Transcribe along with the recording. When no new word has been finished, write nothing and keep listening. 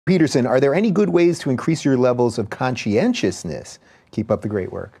Peterson, are there any good ways to increase your levels of conscientiousness? Keep up the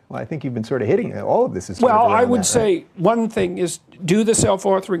great work. Well, I think you've been sort of hitting all of this. Well, I would say one thing is do the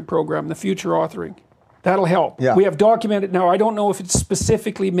self-authoring program, the future authoring. That'll help. Yeah. We have documented now. I don't know if it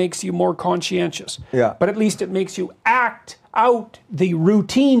specifically makes you more conscientious, but at least it makes you act out the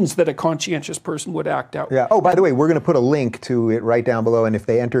routines that a conscientious person would act out. Yeah. Oh, by the way, we're going to put a link to it right down below, and if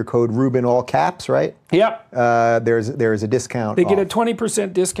they enter code Ruben all caps, right? Yep. There's a discount. They get a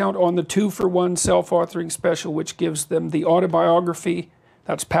 20% discount on the 2-for-1 self-authoring special, which gives them the autobiography,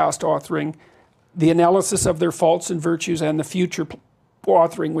 that's past authoring, the analysis of their faults and virtues, and the future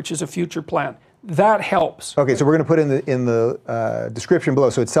authoring, which is a future plan. That helps. Okay, so we're going to put in the description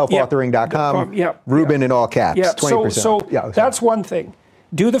below. So it's selfauthoring.com. Ruben in all caps. 20%. So that's one thing.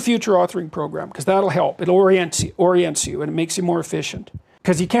 Do the future authoring program because that'll help. It orients you and it makes you more efficient.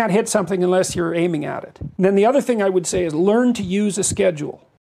 Because you can't hit something unless you're aiming at it. And then the other thing I would say is learn to use a schedule.